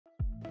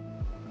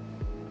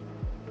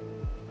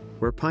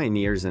We're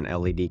pioneers in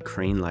LED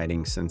crane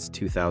lighting since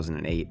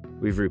 2008.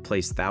 We've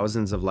replaced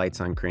thousands of lights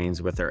on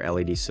cranes with our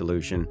LED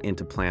solution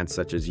into plants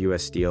such as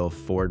US Steel,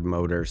 Ford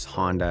Motors,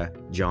 Honda,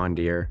 John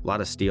Deere, a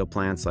lot of steel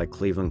plants like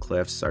Cleveland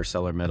Cliffs,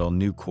 ArcelorMittal,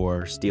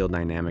 Nucor, Steel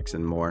Dynamics,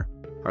 and more.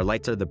 Our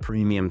lights are the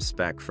premium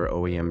spec for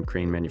OEM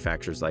crane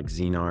manufacturers like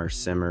Xenar,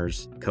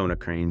 Simmers, Kona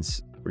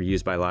Cranes. We're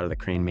used by a lot of the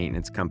crane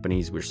maintenance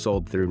companies. We're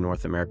sold through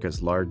North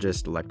America's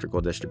largest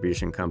electrical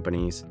distribution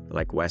companies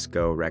like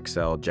Wesco,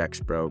 Rexel,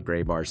 Gexpro,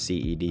 Graybar,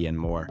 CED, and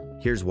more.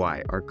 Here's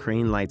why. Our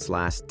crane lights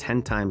last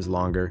 10 times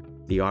longer.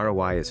 The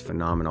ROI is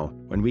phenomenal.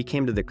 When we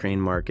came to the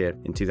crane market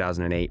in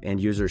 2008,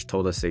 end users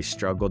told us they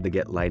struggled to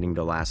get lighting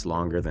to last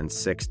longer than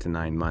 6 to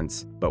 9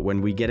 months. But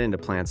when we get into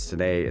plants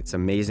today, it's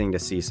amazing to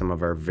see some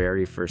of our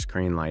very first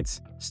crane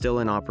lights still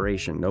in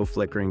operation, no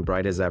flickering,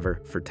 bright as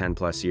ever for 10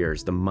 plus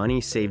years. The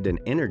money saved in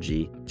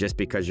energy just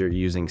because you're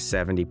using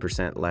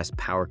 70% less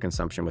power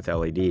consumption with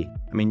LED.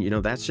 I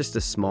mean, that's just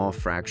a small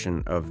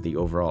fraction of the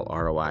overall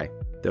ROI.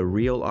 The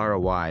real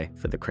ROI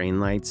for the crane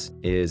lights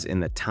is in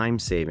the time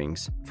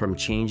savings from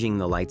changing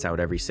the lights out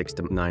every 6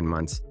 to 9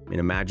 months. I mean,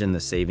 imagine the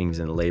savings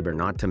in labor,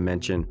 not to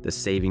mention the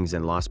savings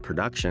in lost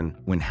production.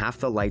 When half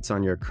the lights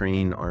on your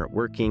crane aren't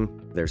working,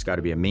 there's got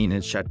to be a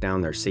maintenance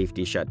shutdown, there's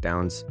safety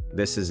shutdowns.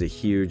 This is a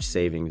huge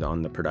savings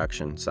on the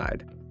production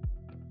side.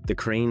 The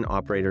crane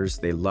operators,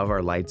 they love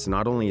our lights.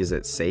 Not only is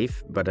it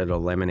safe, but it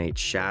eliminates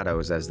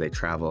shadows as they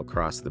travel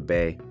across the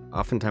bay.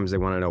 Oftentimes they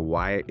want to know,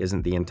 why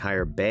isn't the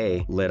entire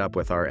bay lit up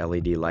with our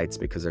LED lights,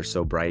 because they're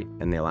so bright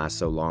and they last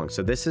so long.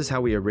 So this is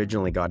how we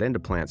originally got into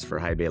plants for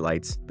high bay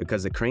lights,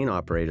 because the crane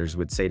operators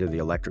would say to the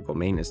electrical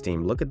maintenance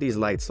team, look at these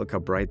lights, look how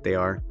bright they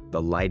are.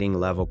 The lighting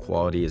level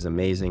quality is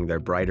amazing. They're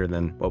brighter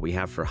than what we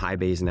have for high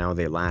bays now.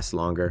 They last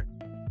longer.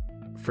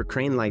 For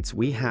crane lights,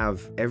 we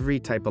have every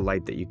type of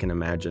light that you can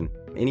imagine.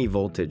 Any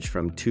voltage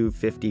from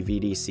 250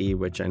 VDC,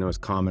 which I know is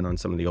common on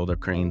some of the older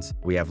cranes.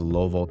 We have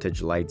low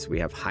voltage lights. We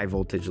have high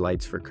voltage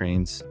lights for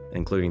cranes,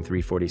 including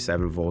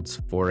 347 volts,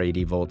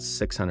 480 volts,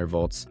 600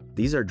 volts.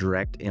 These are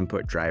direct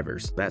input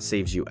drivers. That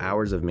saves you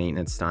hours of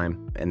maintenance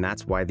time, and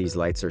that's why these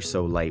lights are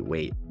so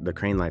lightweight. The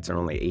crane lights are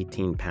only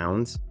 18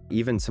 pounds.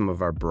 Even some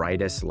of our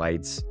brightest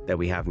lights that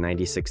we have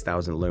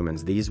 96,000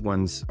 lumens, these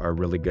ones are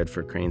really good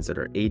for cranes that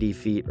are 80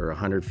 feet or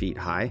 100 feet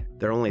high.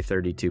 They're only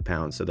 32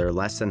 pounds, so they're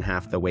less than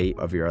half the weight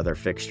of your other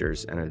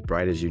fixtures and as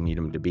bright as you need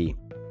them to be.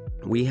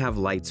 We have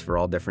lights for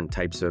all different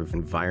types of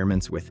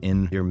environments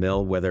within your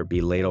mill, whether it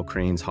be ladle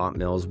cranes, hot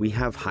mills. We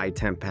have high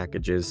temp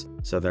packages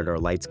so that our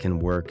lights can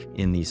work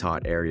in these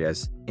hot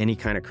areas. Any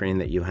kind of crane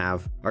that you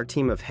have, our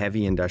team of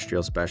heavy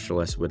industrial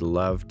specialists would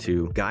love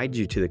to guide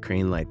you to the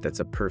crane light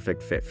that's a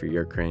perfect fit for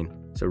your crane.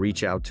 So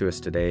reach out to us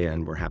today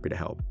and we're happy to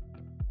help.